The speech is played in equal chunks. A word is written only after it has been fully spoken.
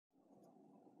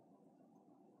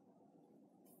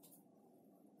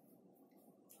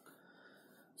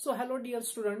So hello dear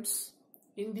students,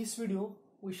 in this video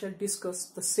we shall discuss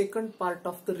the second part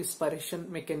of the respiration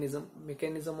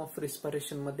mechanism of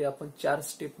respiration मध्ये आपण 4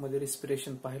 step मध्ये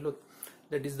respiration पाहिलो.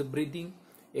 That is the breathing,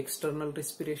 external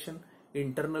respiration,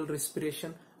 internal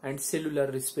respiration and cellular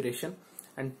respiration,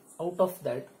 and out of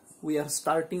that we are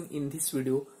starting in this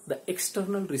video the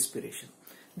external respiration.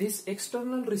 This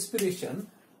external respiration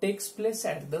takes place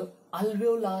at the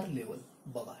alveolar level.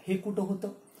 बघा हे कुठं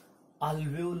होतं?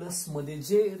 अल्वेओलस मध्ये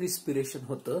जे respiration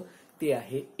होतं ते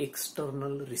आहे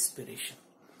external respiration.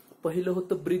 पहिलं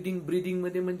होतं ब्रीदिंग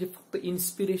मध्ये म्हणजे फक्त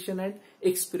इन्स्पिरेशन अँड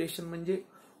एक्सपिरेशन, म्हणजे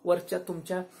वरच्या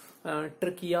तुमच्या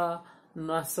ट्रकिया,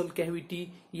 नासल कॅव्हिटी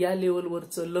या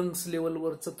लेवलवरचं, लंग्स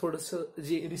लेवलवरचं थोडंसं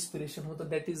जे रिस्पिरेशन होतं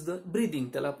दॅट इज द ब्रीदिंग,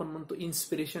 त्याला आपण म्हणतो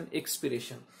इन्स्पिरेशन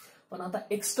एक्सपिरेशन. पण आता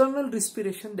external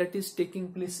respiration that is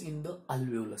taking place in the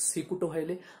अल्वेओलस. हे कुठं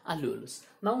व्हायले? अल्वेओलस.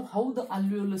 Now how the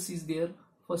अल्वेओलस is there?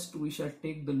 First we shall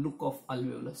take the look of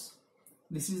alveolus.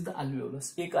 This is the alveolus.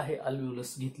 एक आहे alveolus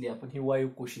घेतली आपण, ही वायू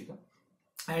कोशिका,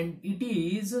 and it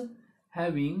is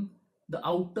having the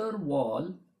outer wall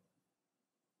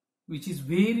which is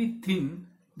very thin,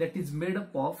 that is made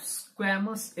up of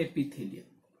squamous epithelium.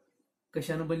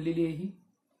 कशाने बनलेली आहे ही?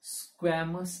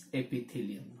 Squamous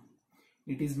epithelium.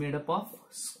 It is made up of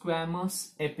squamous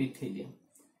epithelium.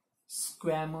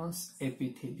 Squamous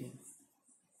epithelium.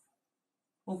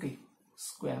 Okay.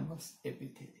 Squamous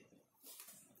epithelium.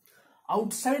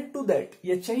 Outside to that,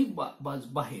 याच्याही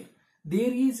बाहेर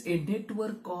there is a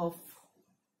network of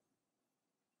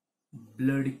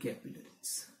blood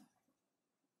capillaries.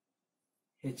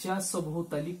 ह्याच्या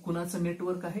सभोवताली कुणाचं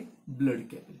network आहे? Blood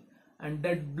capillary. and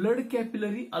that blood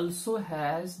capillary also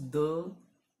has the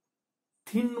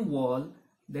thin wall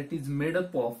that is made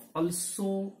up of also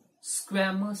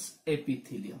squamous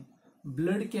epithelium.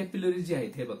 Blood capillary जे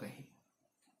आहेत हे बघा, हे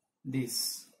दिस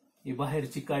ही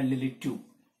बाहेरची काढलेली ट्यूब,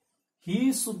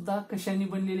 ही सुद्धा कशाने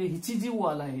बनलेली? हिची जी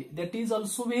वॉल आहे that is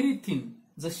also very thin.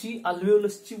 जशी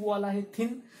अल्वेओलसची वॉल आहे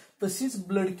थिन, तशीच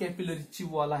ब्लड कॅपिलरीची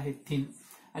वॉल आहे थिन,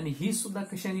 आणि ही सुद्धा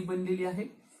कशाने बनलेली आहे?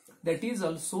 That is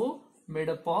also made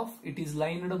up of, it is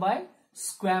lined bye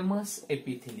squamous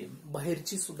epithelium.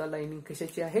 बाहेरची सुद्धा लाइनिंग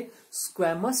कशाची आहे?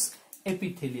 स्क्वॅमस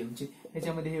एपिथेलियमची.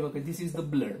 ह्याच्यामध्ये हे बघा, दिस is the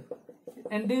blood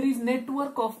and there is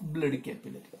network of blood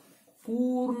capillary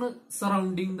पूर्ण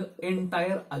सराउंडिंग द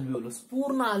एंटायर अल्वेओलस.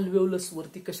 पूर्ण अल्वेओलस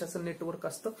वरती कशाचं नेटवर्क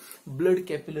असतं? ब्लड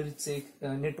कॅपिलरीचं एक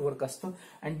नेटवर्क असतं.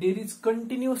 And there is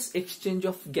continuous exchange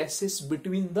of gases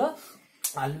between the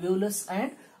अल्वेओलस and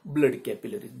blood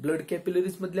capillaries. Blood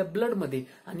capillaries मधल्या ब्लड मध्ये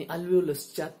आणि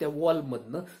अल्वेओलसच्या त्या वॉल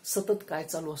मधनं सतत काय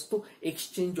चालू असतो?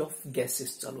 एक्सचेंज ऑफ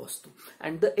गॅसेस चालू असतो.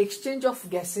 And the exchange of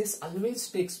gases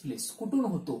always text place कुठून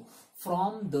होतो?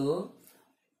 From the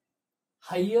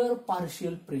higher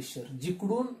partial pressure.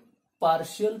 जिकडून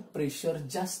partial pressure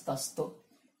जास्त असतं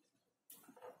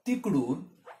तिकडून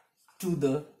to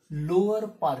the lower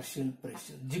partial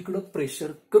pressure, जिकडं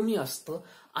प्रेशर कमी असतं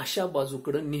अशा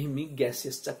बाजूकडे नेहमी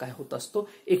गॅसेसचा काय होत असतो?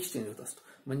 एक्सचेंज होत असतो.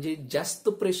 म्हणजे जास्त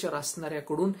प्रेशर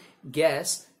असणाऱ्याकडून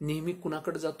गॅस नेहमी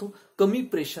कुणाकडे जातो? कमी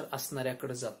प्रेशर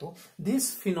असणाऱ्याकडे जातो. दिस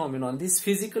phenomenon, this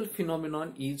physical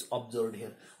phenomenon is ऑब्झर्व्ड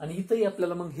here. आणि इथंही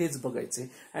आपल्याला मग हेच बघायचंय.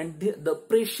 And the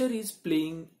pressure is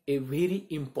playing a very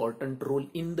important role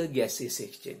in the gases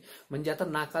exchange. म्हणजे आता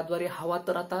नाकाद्वारे हवा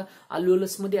तर आता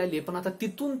अल्वेओलस मध्ये आली, पण आता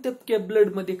तिथून ते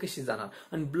ब्लड मध्ये कशी जाणार?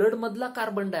 आणि ब्लड मधला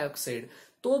कार्बन डायऑक्साईड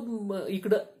तो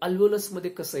इकडं अल्वेओलस मध्ये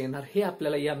कसं येणार हे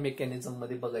आपल्याला या मेकॅनिझम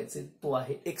मध्ये बघायचंय. तो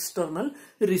आहे एक्सटर्नल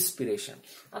रिस्पिरेशन.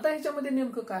 आता ह्याच्यामध्ये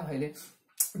नेमकं काय व्हायलंय?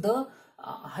 द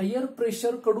हायर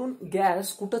प्रेशर कडून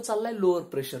गॅस कुठं चाललाय? लोअर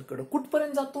प्रेशर कडे.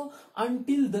 कुठपर्यंत जातो?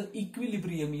 Until the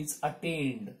equilibrium is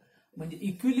attend. म्हणजे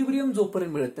इक्विलिब्रियम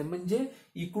जोपर्यंत मिळत नाही, म्हणजे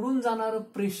इकडून जाणारं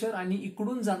प्रेशर आणि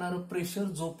इकडून जाणारं प्रेशर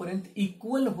जोपर्यंत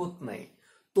इक्वल होत नाही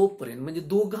तोपर्यंत, म्हणजे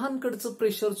दोघांकडचं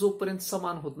प्रेशर जोपर्यंत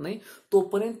समान होत नाही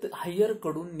तोपर्यंत हायर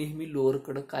कडून नेहमी लोअर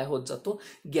कडे काय होत जातो?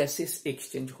 गॅसेस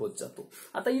एक्सचेंज होत जातो.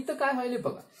 आता इथं काय व्हायले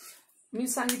बघा, मी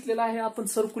सांगितलेलं आहे आपण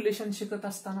सर्क्युलेशन शिकत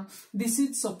असताना, दिस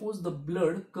is suppose the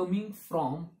blood coming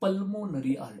from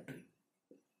pulmonary artery.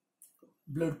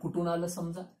 Blood कुठून आलं?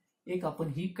 समजा एक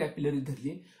आपण ही कॅपिलरी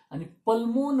धरली आणि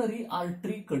पल्मोनरी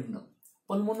आर्टरी कडनं,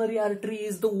 pulmonary artery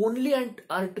is the only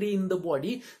artery in the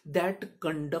body that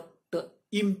conduct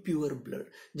impure blood.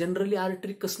 Generally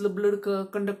artery कसलं ब्लड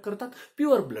कंडक्ट करतात?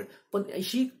 Pure blood. पण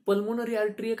ही पल्मोनरी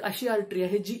आर्टरी एक अशी आर्टरी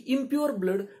आहे जी इम्प्युअर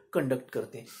ब्लड कंडक्ट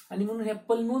करते. आणि म्हणून ह्या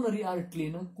पल्मोनरी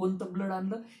आर्टरीनं कोणतं ब्लड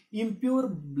आणलं? इम्प्युअर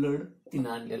ब्लड तिनं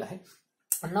आणलेलं आहे.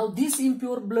 Now this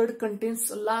impure blood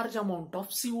contains large amount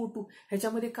of CO2.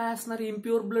 ह्याच्यामध्ये काय असणार आहे?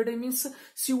 इम्प्युअर ब्लड आहे मीन्स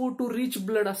CO2 रिच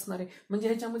ब्लड असणार आहे. म्हणजे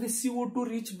ह्याच्यामध्ये CO2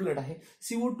 रिच ब्लड आहे.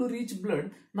 CO2 rich blood.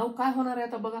 नाउ काय होणार आहे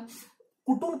आता बघा,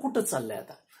 कुठून कुठं चाललंय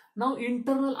आता? नाव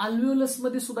इंटरनल अल्व्हिओलस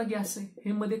मध्ये सुद्धा गॅस आहे.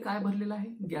 हे मध्ये काय भरलेलं आहे?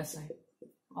 गॅस आहे.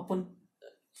 आपण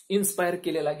इन्स्पायर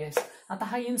केलेला गॅस. आता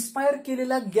हा इन्स्पायर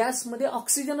केलेला गॅस मध्ये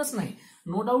ऑक्सिजनच नाही.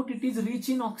 No doubt it is rich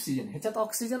in oxygen. ह्याच्यात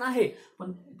ऑक्सिजन आहे,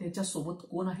 पण त्याच्यासोबत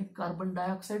कोण आहे? कार्बन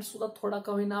डायऑक्साईड सुद्धा थोडा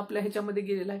का होईना आपल्या ह्याच्यामध्ये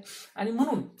गेलेला आहे. आणि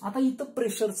म्हणून आता इथं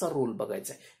प्रेशरचा रोल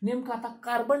बघायचा आहे. नेमकं आता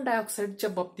कार्बन डायऑक्साईडच्या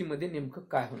बाबतीमध्ये नेमकं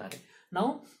काय होणार आहे?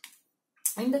 नाव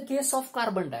in the case of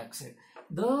carbon dioxide,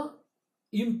 the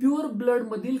impure blood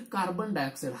मधील कार्बन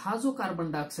डायऑक्साईड, हा जो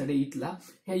कार्बन डायऑक्साईड आहे इथला,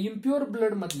 ह्या इम्प्युअर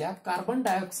ब्लड मधल्या कार्बन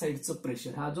डायऑक्साईडचं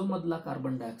प्रेशर, हा जो मधला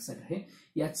कार्बन डायऑक्साईड आहे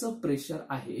याचं प्रेशर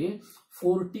आहे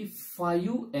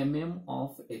 45 mm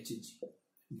ऑफ Hg.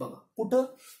 बघा कुठं?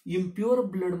 इम्प्युअर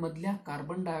ब्लड मधल्या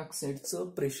कार्बन डायऑक्साईडचं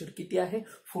प्रेशर किती आहे?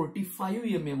 45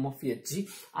 mm ऑफ Hg.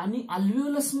 आणि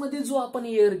अल्व्हिओलस मध्ये जो आपण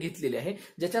एअर घेतलेले आहे,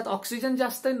 ज्याच्यात ऑक्सिजन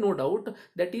जास्त आहे, no doubt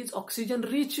that is oxygen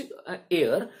rich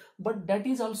air, but that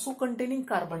is also containing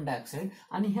carbon dioxide.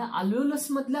 आणि ह्या अल्व्हिओलस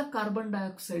मधल्या कार्बन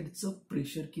डायऑक्साईडचं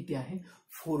प्रेशर किती आहे?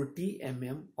 40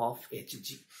 mm ऑफ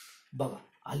Hg. बघा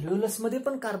अल्व्हिओलस मध्ये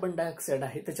पण कार्बन डायऑक्साईड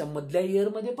आहे, त्याच्या मधल्या एअर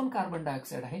मध्ये पण कार्बन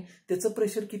डायऑक्साईड आहे, त्याचं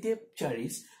प्रेशर किती आहे?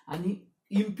 40. आणि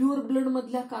इम्प्युअर ब्लड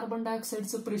मधल्या कार्बन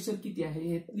डायऑक्साईडचं प्रेशर किती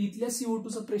आहे? इथल्या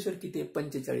CO2चं प्रेशर किती आहे?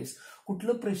 45.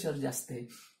 कुठलं प्रेशर जास्त आहे?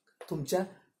 तुमच्या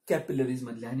कॅपिलरीज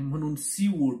मधल्या. आणि म्हणून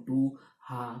CO2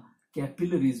 हा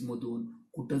कॅपिलरीज मधून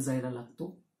कुठं जायला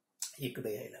लागतो?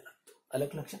 इकडे यायला लागतो.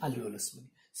 अलग लक्ष. अल्व्हिओलस मध्ये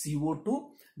CO2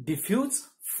 diffuse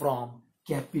from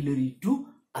capillary to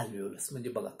अल्व्हिओलस. म्हणजे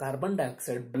बघा कार्बन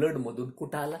डायऑक्साईड ब्लड मधून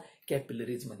कुठं आला?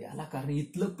 कॅपिलरीज मध्ये आला, कारण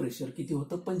इथलं प्रेशर किती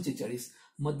होतं? 45.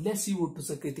 मधल्या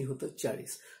CO2चं किती होतं?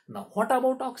 40. नाव व्हॉट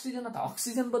अबाउट ऑक्सिजन? आता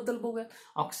ऑक्सिजन बद्दल बघूया.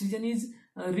 Oxygen is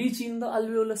rich in the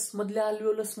अल्व्हिओलस. मधल्या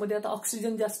अल्व्हिओलस मध्ये आता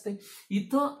ऑक्सिजन जास्त आहे.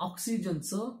 इथं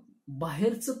ऑक्सिजनचं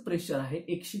बाहेरचं प्रेशर आहे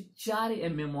 104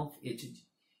 mm ऑफ Hg.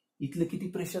 इथलं किती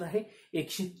प्रेशर आहे?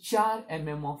 104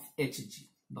 mm ऑफ Hg.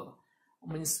 बघा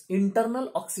means internal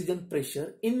oxygen pressure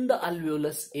in the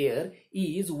alveolus air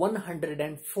is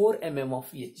 104 mm of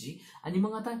Hg. आणि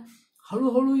मग आता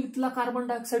हळूहळू इथला कार्बन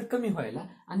डायऑक्साईड कमी व्हायला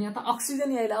आणि आता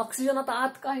ऑक्सिजन यायला. ऑक्सिजन आता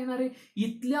आत काय येणार आहे?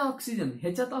 इथल्या ऑक्सिजन,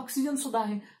 ह्याच्यात ऑक्सिजन सुद्धा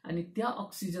आहे आणि त्या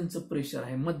ऑक्सिजनचं प्रेशर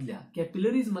आहे, मधल्या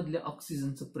कॅपिलरीज मधल्या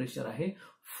ऑक्सिजनचं प्रेशर आहे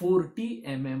 40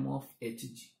 mm ऑफ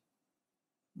Hg.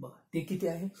 बघा ते किती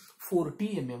आहे? 40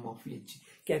 mm ऑफ Hg.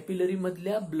 कॅपिलरी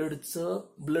मधल्या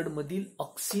ब्लड मधील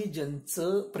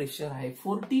ऑक्सिजनचं प्रेशर आहे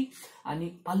 40 आणि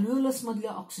अल्व्हिओलस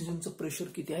मधल्या ऑक्सिजनचं प्रेशर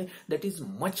किती आहे? That is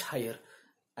much higher.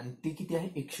 आणि ते किती आहे?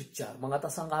 104. मग आता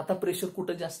सांगा, आता प्रेशर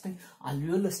कुठं जास्त आहे?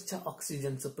 अल्व्हिओलसच्या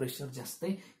ऑक्सिजनचं प्रेशर जास्त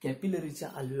आहे,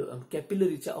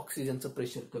 कॅपिलरीच्या ऑक्सिजनचं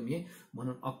प्रेशर कमी आहे.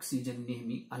 म्हणून ऑक्सिजन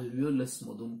नेहमी अल्व्हिओलस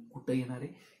मधून कुठं येणार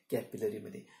आहे?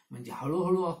 कॅपिलरीमध्ये. म्हणजे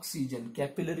हळूहळू ऑक्सिजन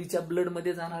कॅपिलरीच्या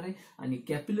ब्लडमध्ये जाणार आहे आणि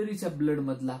कॅपिलरीच्या ब्लड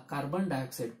मधला कार्बन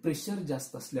डायऑक्साईड प्रेशर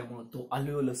जास्त असल्यामुळे तो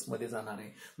अल्व्हिओलस मध्ये जाणार आहे.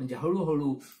 म्हणजे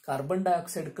हळूहळू carbon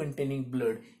dioxide containing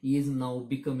blood is now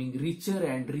becoming Richter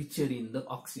and Richter in the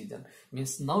oxygen.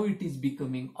 Means now it is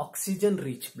becoming oxygen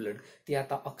rich blood. ते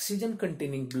आता ऑक्सिजन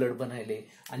कंटेनिंग ब्लड बनायले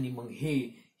आणि मग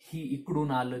ही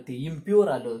इकडून आलं, ते इम्प्युअर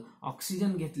आलं,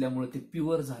 ऑक्सिजन घेतल्यामुळे ते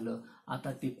प्युअर झालं.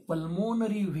 आता ते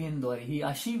पल्मोनरी व्हेनद्वारे, ही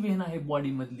अशी व्हेन आहे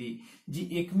बॉडी मधली जी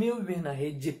एकमेव व्हेन आहे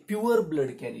जे प्युअर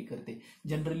ब्लड कॅरी करते.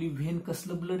 जनरली व्हेन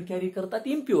कसलं ब्लड कॅरी करतात?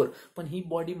 इम्प्युअर. पण ही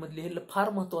बॉडी मधली, हे फार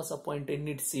महत्वाचा पॉइंट आहे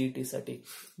नीट सीईटी साठी.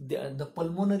 The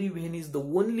pulmonary when is the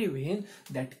only when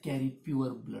that carry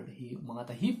pure blood. ही मग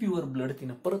आता ही प्युअर ब्लड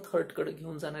तिनं परत हार्टकडे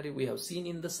घेऊन जाणारी. We have seen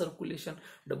in the circulation,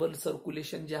 double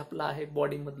circulation जे आपलं आहे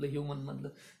बॉडी मधलं, ह्युमन मधलं,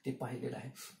 ते पाहिलेलं आहे.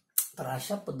 तर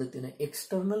अशा पद्धतीने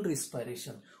एक्सटर्नल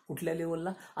रिस्पायरेशन कुठल्या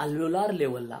लेवलला? अल्व्हिओलार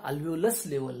लेवलला, अल्व्हिओलस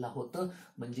लेवलला होतं.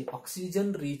 म्हणजे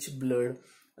oxygen rich blood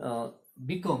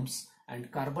becomes and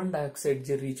carbon dioxide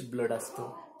जे रिच ब्लड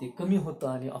असतं ते कमी होतं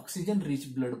आणि ऑक्सिजन रिच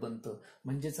ब्लड बनतं.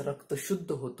 म्हणजेच रक्त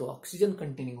शुद्ध होतं, ऑक्सिजन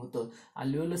कंटेनिंग होतं.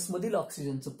 अल्व्हिओलस मधील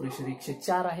ऑक्सिजनचं प्रेशर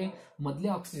 104 आहे,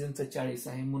 मधल्या ऑक्सिजनचं 40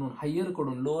 आहे, म्हणून हायर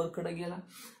कडून लोअर कडे गेला.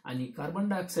 आणि कार्बन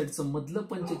डायऑक्साईडचं मधलं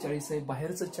 45 आहे,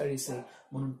 बाहेरचं 40 आहे,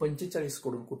 म्हणून 45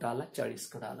 कडून कुठं आला? 40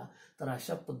 कडे आला. तर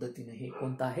अशा पद्धतीने हे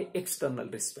कोणतं आहे? External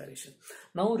respiration.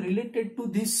 Now related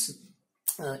to this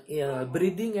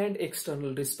breathing and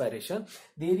external respiration,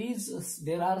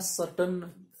 there are certain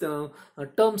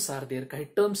terms R there. काही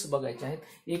टर्म्स बघायचे आहेत.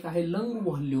 एक आहे लंग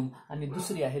व्हॉल्यूम आणि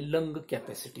दुसरी आहे लंग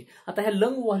कॅपॅसिटी. आता ह्या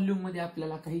लंग व्हॉल्यूम मध्ये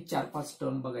आपल्याला काही 4-5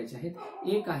 टर्म बघायचे आहेत.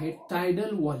 एक आहे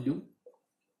टायडल व्हॉल्यूम.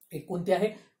 एक कोणती आहे?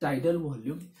 Tidal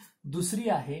volume. दुसरी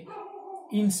आहे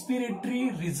इन्स्पिरेटरी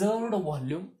रिझर्व्ड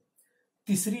व्हॉल्यूम.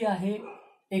 तिसरी आहे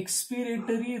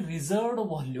expiratory reserved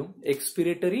volume.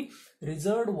 Expiratory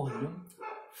reserved volume.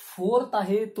 Fourth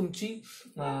आहे तुमची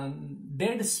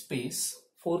डेड स्पेस.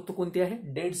 फोर्थ कोणती आहे?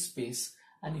 Dead space.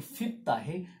 आणि फिफ्थ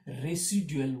आहे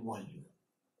रेसिड्युअल व्हॉल्यूम.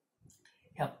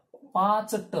 ह्या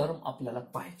 5 टर्म आपल्याला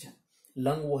पाहिजे.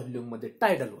 लंग व्हॉल्यूम मध्ये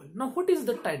tidal volume. Now what is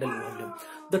the tidal volume?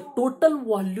 The total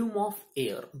volume of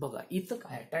air. बघा इथं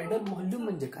काय टायडल व्हॉल्यूम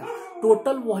म्हणजे काय?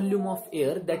 Total volume of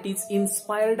air that is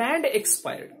inspired and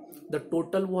expired. The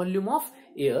total volume of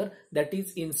air that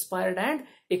is inspired and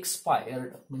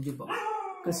expired. म्हणजे बघा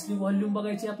कसली volume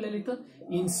बघायची आपल्याला इथं?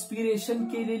 इन्स्पिरेशन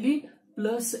केलेली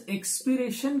प्लस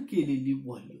एक्सपिरेशन केलेली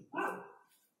volume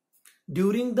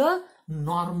during the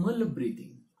normal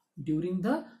breathing. During the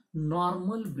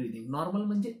normal breathing. Normal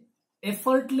म्हणजे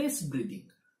effortless breathing.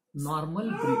 Normal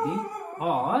breathing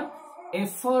और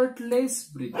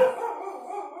एफर्टलेस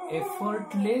ब्रीदिंग.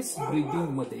 एफर्टलेस ब्रीदिंग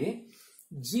मध्ये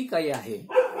जी काही आहे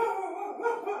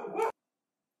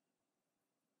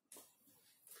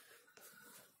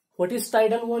what is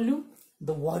tidal volume?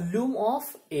 The volume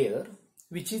of air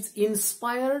which is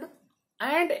inspired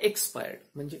and expired.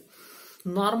 म्हणजे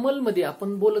normal मध्ये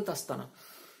आपण बोलत असताना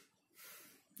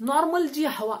नॉर्मल जी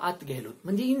हवा आत घ्यायलो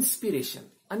म्हणजे इन्स्पिरेशन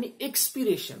आणि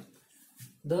expiration.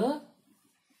 The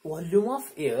volume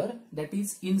of air that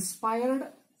is inspired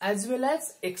as well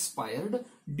as expired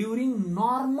during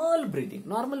normal breathing.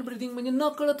 Normal breathing म्हणजे न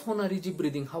कळत होणारी जी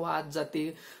ब्रिदिंग, हवा आत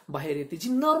जाते बाहेर येते, जी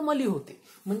नॉर्मली होते,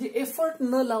 म्हणजे एफर्ट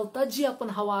न लावता जी आपण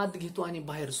हवा आत घेतो आणि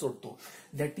बाहेर सोडतो,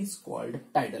 that is called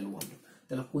tidal volume.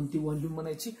 त्याला कोणती व्हॉल्यूम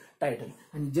म्हणायची? टायडल.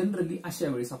 आणि जनरली अशा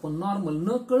वेळेस आपण नॉर्मल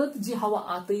न कळत जी हवा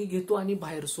आतही घेतो आणि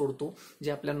बाहेर सोडतो,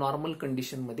 जे आपल्या नॉर्मल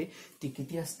कंडिशन मध्ये ती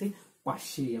किती असते?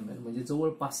 500 ml. म्हणजे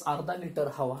जवळपास अर्धा लिटर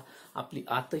हवा आपली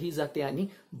आतही जाते आणि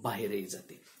बाहेरही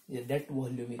जाते. That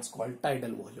volume is called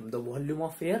tidal volume. The volume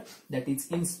of air that is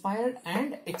inspired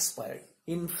and expired.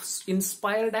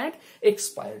 Inspired and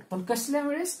expired. पण कसल्या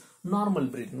वेळेस? Normal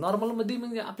breath. नॉर्मल मध्ये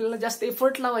म्हणजे आपल्याला जास्त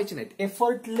एफर्ट लावायचे नाहीत.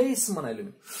 एफर्टलेस म्हणाले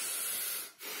मी.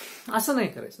 असं नाही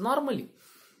करायचं.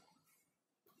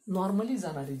 नॉर्मली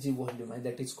जाणारी जी व्हॉल्यूम आहे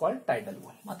that is called tidal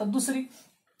volume. आता दुसरी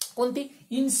कोणती?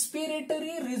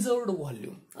 इन्स्पिरेटरी रिझर्व्ड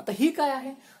व्हॉल्यूम. आता ही काय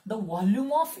आहे? The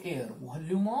volume of air.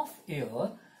 Volume of air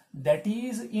that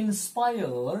is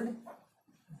inspired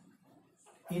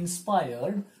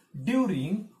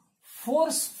during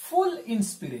forceful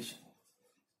inspiration,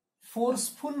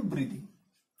 forceful breathing.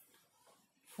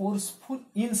 forceful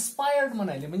inspired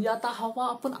म्हणाले म्हणजे आता हवा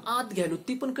आपण आत घ्यायलो,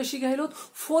 ती पण कशी घ्यायलो?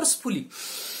 फोर्सफुली.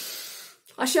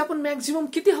 अशी आपण मॅक्झिमम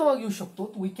किती हवा घेऊ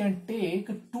शकतो? We can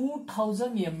take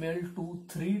 2000 ml to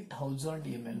 3000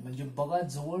 ml. म्हणजे बघा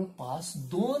जवळपास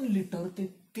 2 लिटर ते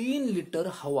 3 लिटर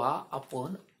हवा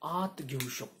आपण आत घेऊ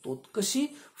शकतो. कशी?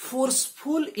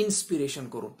 फोर्सफुल इन्स्पिरेशन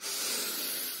करून.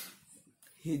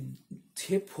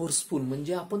 हे फोर्सफुल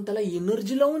म्हणजे आपण त्याला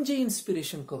एनर्जी लावून जे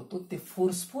इन्स्पिरेशन करतो ते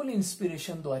फोर्सफुल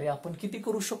इन्स्पिरेशन द्वारे आपण किती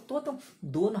करू शकतो? तर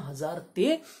 2000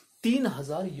 ते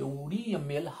 3000 एवढी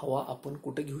ml हवा आपण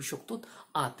कुठे घेऊ शकतो?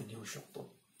 आत घेऊ शकतो.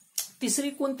 तिसरी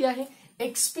कोणती आहे?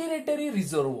 Expiratory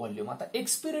reserve volume. आता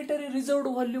एक्सपिरेटरी रिझर्व्ड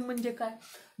व्हॉल्यूम म्हणजे काय?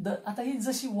 आता ही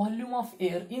जशी व्हॉल्यूम ऑफ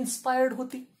एअर इन्स्पायर्ड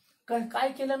होती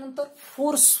काय केल्यानंतर?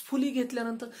 फोर्सफुली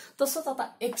घेतल्यानंतर, तसंच आता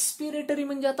एक्सपिरेटरी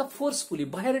म्हणजे आता फोर्सफुली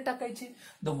बाहेर टाकायचे.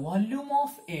 The volume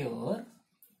of air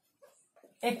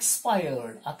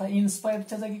expired. आता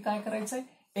इन्स्पायर्डच्या जागी काय करायचंय?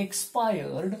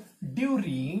 Expired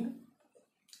during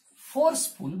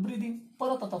forceful breathing.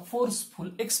 परत आता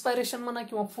फोर्सफुल एक्सपायरेशन म्हणा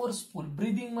किंवा फोर्सफुल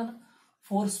ब्रीदिंग म्हणा.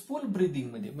 फोर्सफुल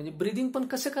ब्रीदिंग मध्ये म्हणजे ब्रीदिंग पण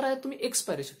कसं करायचं तुम्ही?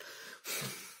 एक्सपायरेशन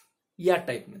या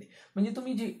टाइप मध्ये. म्हणजे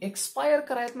तुम्ही जे एक्सपायर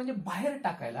करायचं म्हणजे बाहेर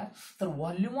टाकायला, तर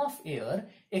volume of air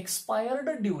expired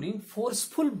during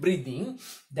forceful breathing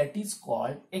that is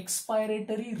called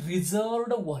expiratory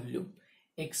reserved volume.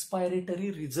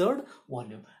 Expiratory reserved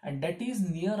volume and that is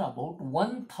near about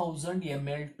 1000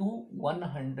 ml to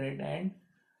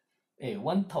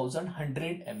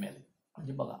 1100 ml.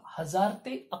 म्हणजे बघा 1000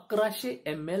 ते 1100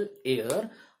 ml एअर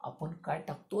आपण काय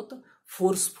टाकतो? तर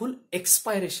फोर्सफुल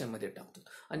एक्सपायरेशन मध्ये टाकतो.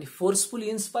 आणि फोर्सफुल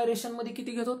इन्स्पायरेशन मध्ये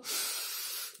किती घेतो?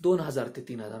 2000 ते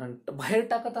 3000. आणि बाहेर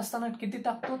टाकत असताना किती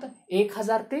टाकतो? तर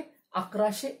 1000 ते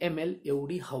 1100 ml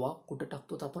एवढी हवा कुठे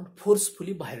टाकतो? आपण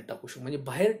फोर्सफुली बाहेर टाकू शकतो. म्हणजे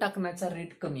बाहेर टाकण्याचा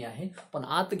रेट कमी आहे, पण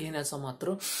आत घेण्याचा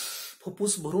मात्र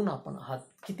फुफ्फुस भरून आपण हात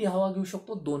किती हवा घेऊ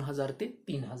शकतो? 2000 ते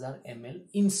 3000 ml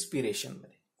इन्स्पिरेशन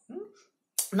मध्ये.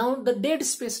 Now the dead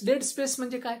space. Dead space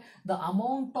म्हणजे काय? द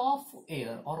अमाउंट ऑफ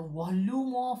एअर और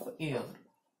volume of air.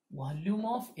 Volume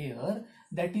of air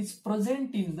that is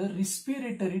present in the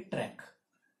respiratory track.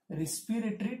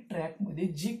 Respiratory track मध्ये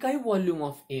जी काही व्हॉल्यूम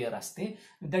ऑफ एअर असते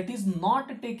that is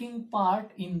not taking part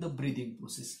in the breathing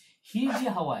process. ही जी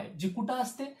हवा आहे जी कुठं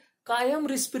असते? कायम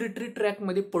respiratory track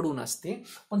मध्ये पडून असते,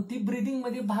 पण ती ब्रिदिंग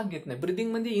मध्ये भाग घेत नाही.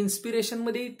 ब्रिदिंग मध्ये इन्स्पिरेशन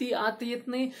मध्ये ती आत येत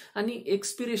नाही आणि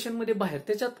एक्सपिरेशन मध्ये बाहेर,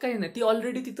 त्याच्यात काही नाही, ती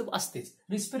ऑलरेडी तिथं असतेच.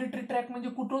 रिस्पिरेटरी ट्रॅक म्हणजे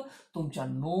कुठं, तुमच्या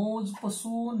नोज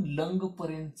पासून लंग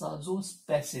पर्यंतचा जो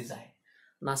पॅसेज आहे,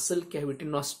 नासल कॅव्हिटी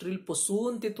नॉस्ट्रिल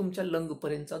पासून ते तुमच्या लंग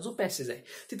पर्यंतचा जो पॅसेज आहे,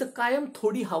 तिथं कायम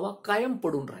थोडी हवा कायम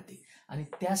पडून राहते. आणि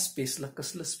त्या स्पेसला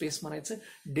कसलं स्पेस म्हणायचं,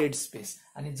 डेड स्पेस.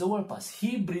 आणि जवळपास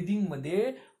ही ब्रिदिंग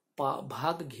मध्ये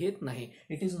भाग घेत नाही.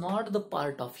 It is not the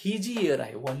part of, he G air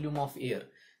आहे, व्हॉल्यूम ऑफ एअर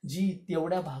जी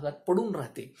तेवढ्या भागात पडून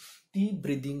राहते, ती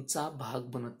ब्रिदिंगचा भाग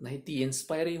बनत नाही. ती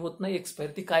इन्स्पायरही होत नाही,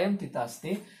 एक्सपायर, ती कायम तिथं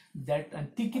असते. दॅट, आणि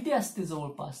ती किती असते,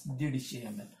 जवळपास 150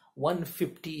 ml.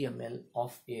 150 ml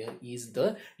of air is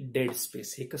the dead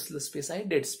space. हे कसलं स्पेस आहे,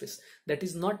 dead space, that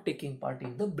is not taking part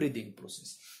in the breathing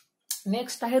process.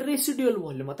 Next आहे रेसिड्युअल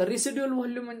व्हॉल्यूम. आता रेसिड्युअल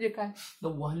व्हॉल्यूम म्हणजे काय, the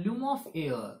volume of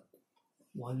air,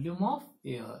 volume of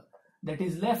air that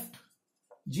is left,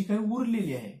 जी काही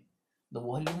उरलेली आहे, the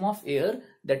volume of air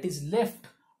that is left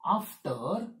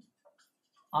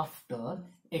after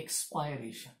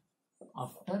expiration.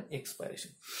 After expiration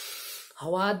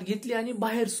हवा आत घेतली आणि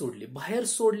बाहेर सोडली. बाहेर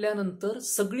सोडल्यानंतर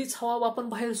सगळीच हवा आपण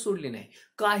बाहेर सोडली नाही,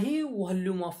 काही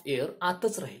व्हॉल्यूम ऑफ एअर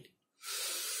आतच राहिली.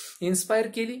 इन्स्पायर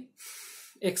केली,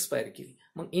 एक्सपायर केली,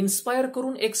 मग इन्स्पायर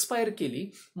करून एक्सपायर केली,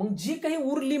 मग जी काही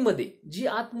उरली मध्ये, जी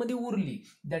आतमध्ये उरली,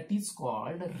 that is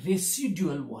called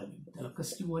residual volume. त्याला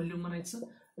कसली व्हॉल्यूम म्हणायचं,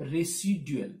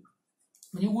 रेसिड्युअल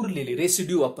म्हणजे उरलेली.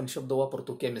 रेसिड्यू आपण शब्द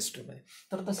वापरतो केमिस्ट्रीमध्ये.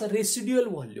 तर तसं residual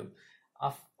volume,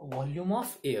 volume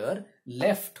of air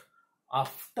left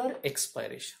after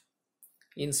expiration.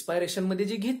 Inspiration मध्ये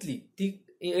जी घेतली ती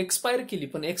एक्सपायर केली,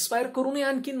 पण एक्सपायर करूनही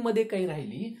आणखीन मध्ये काही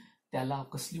राहिली, त्याला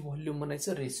कसली व्हॉल्यूम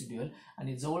म्हणायचं, रेसिड्युअल.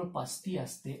 आणि जवळपास ती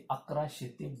असते 1100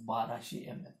 ते 1200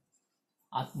 ml.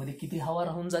 आतमध्ये किती हवा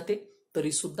राहून जाते,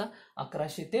 तरी सुद्धा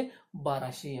 1100 ते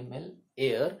 1200 ml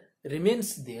air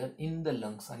remains there in the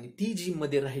lungs. आणि ती जी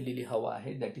मध्ये राहिलेली हवा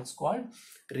आहे, that is called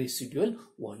residual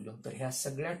volume. तर ह्या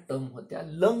सगळ्या टर्म होत्या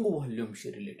लंग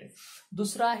व्हॉल्यूमशी रिलेटेड.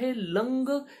 दुसरा आहे लंग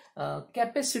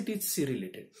कॅपॅसिटीशी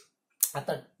रिलेटेड.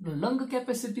 आता लंग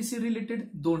कॅपॅसिटीशी रिलेटेड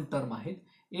दोन टर्म आहेत.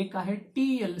 एक आहे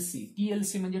टीएलसी,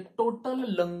 टीएलसी म्हणजे टोटल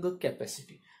लंग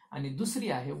कॅपॅसिटी, आणि दुसरी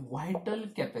आहे vital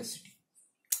capacity,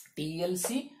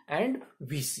 TLC and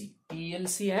VC,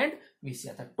 TLC and VC.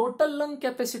 आता टोटल लंग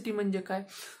कॅपॅसिटी म्हणजे काय,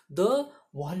 द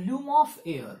व्हॉल्यूम ऑफ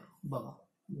एअर, बघा,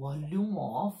 volume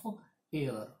of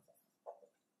air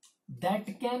that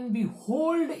can be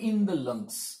hold in the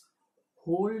lungs,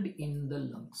 hold in the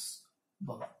lungs.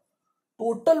 बघा,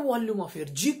 total volume of air,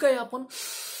 जी काही आपण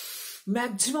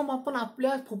maximum आपण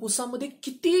आपल्या फुफ्फुसामध्ये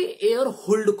किती एअर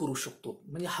होल्ड करू शकतो,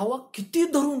 म्हणजे हवा किती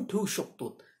धरून ठेवू शकतो,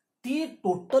 ती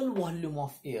total volume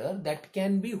of air that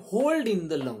can be hold in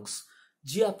the lungs,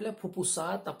 जी आपल्या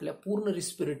फुफ्फुसात, आपल्या पूर्ण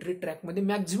रिस्पिरेटरी ट्रॅकमध्ये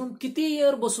मॅक्झिमम किती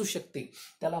एअर बसू शकते,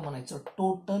 त्याला म्हणायचं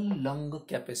टोटल लंग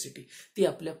कॅपॅसिटी. ती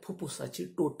आपल्या फुफ्फुसाची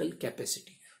total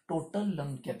capacity, total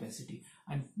lung capacity.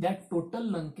 आणि that total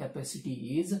lung capacity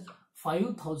is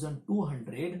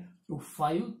 5200 to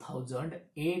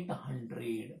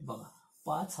 5800. बघा,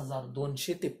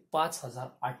 5200 ते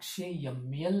 5800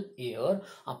 ml एअर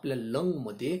आपल्या लंग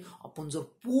मध्ये आपण जर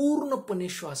पूर्णपणे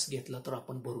श्वास घेतला तर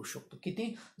आपण भरू शकतो.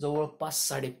 किती, जवळपास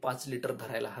 5.5 लिटर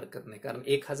धरायला हरकत नाही, कारण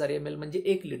 1000 ml म्हणजे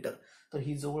 1 लिटर. तर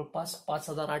ही जवळपास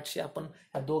 5800 आपण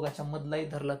या दोघाच्या मधलाही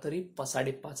धरला तरी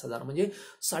 5,500 म्हणजे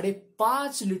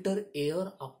 5.5 लिटर एअर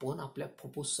आपण आपल्या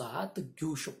फुफ्फुसात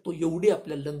घेऊ शकतो. एवढी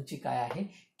आपल्या लंगची काय आहे,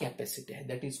 कॅपॅसिटी आहे.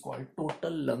 That is called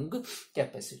total lung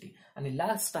capacity. आणि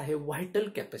लास्ट आहे व्हायटल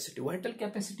कॅपॅसिटी. व्हायटल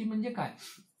कॅपॅसिटी म्हणजे काय,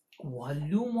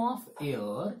 volume of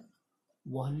air,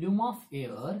 volume of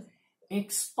air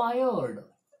expired,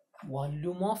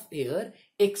 volume of air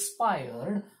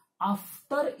expired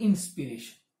after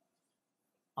inspiration,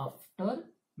 after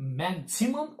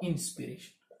maximum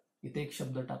inspiration. इथे एक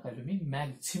शब्द टाकायला मी,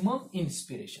 maximum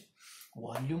inspiration.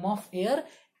 Volume of air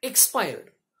expired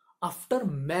after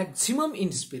maximum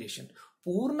inspiration.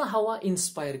 पूर्ण हवा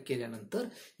इन्स्पायर केल्यानंतर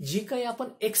जी काही आपण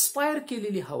एक्सपायर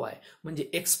केलेली हवा आहे, म्हणजे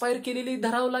एक्सपायर केलेली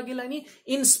धरावं लागेल आणि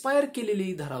इन्स्पायर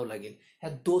केलेली धरावं लागेल,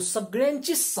 ह्या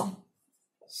सगळ्यांची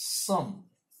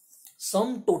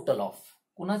सम टोटल ऑफ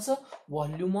कुणाचं,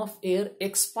 volume of air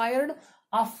expired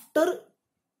after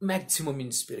maximum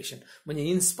inspiration. म्हणजे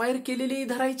इन्स्पायर केलेली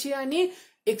धरायची आणि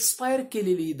एक्सपायर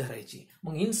केलेली धरायची.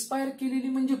 मग इन्स्पायर केलेली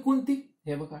म्हणजे कोणती,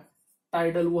 हे बघा,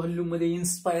 टायडल व्हॉल्यूम मध्ये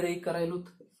इन्स्पायरही करायलोत,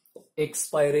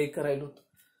 एक्सपायरही करायलोत.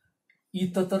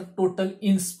 इथं तर टोटल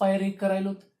इन्स्पायरही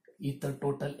करायलोत, इथं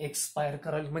टोटल एक्सपायर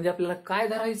करायला. म्हणजे आपल्याला काय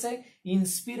धरायचं आहे,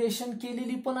 इन्स्पिरेशन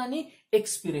केलेली पण आणि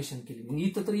एक्सपिरेशन केली. मग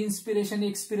इथं तर इन्स्पिरेशन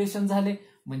एक्सपिरेशन झाले,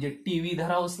 म्हणजे टीव्ही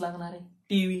धरावंच लागणार आहे.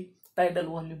 टीव्ही टायडल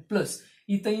व्हॉल्यूम प्लस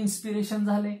इथं इन्स्पिरेशन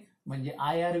झाले म्हणजे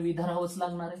IRV धरावंच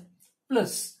लागणार आहे,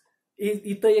 प्लस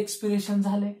इथं एक्सपिरेशन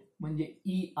झाले म्हणजे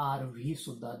ERV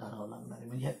सुद्धा धरावं लागणार आहे.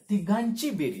 म्हणजे ह्या तिघांची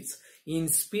बेरीज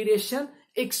इन्स्पिरेशन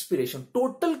एक्सपिरेशन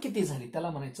टोटल किती झाली त्याला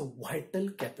म्हणायचं व्हायटल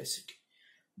कॅपॅसिटी.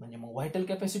 म्हणजे मग व्हायटल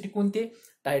कॅपॅसिटी कोणती?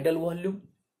 टायडल व्हॉल्यूम,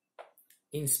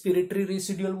 इन्स्पिरेटरी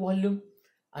रेसिड्युअल व्हॉल्यूम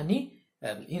आणि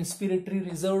इन्स्पिरेटरी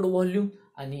रिझर्व्ड व्हॉल्यूम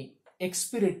आणि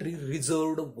एक्सपिरेटरी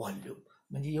रिझर्व्ड व्हॉल्यूम.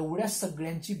 म्हणजे एवढ्या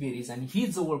सगळ्यांची बेरीज आणि ही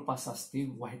जवळपास असते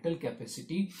व्हायटल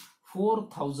कॅपॅसिटी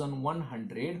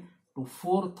 4100 to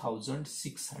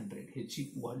 4600 ह्याची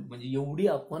म्हणजे एवढी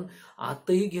आपण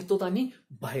आतही घेतो आणि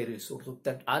बाहेरही सोडतो.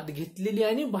 त्यात आत घेतलेली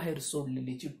आणि बाहेर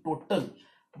सोडलेलीची टोटल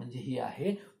म्हणजे ही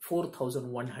आहे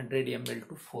 4100 ml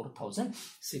to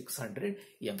 4600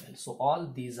 ml. So all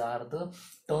these are the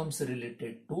terms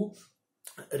related to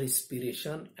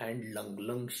respiration and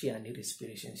lungशी आणि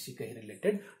respirationशी काही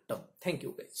रिलेटेड टर्म.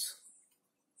 Thank you guys.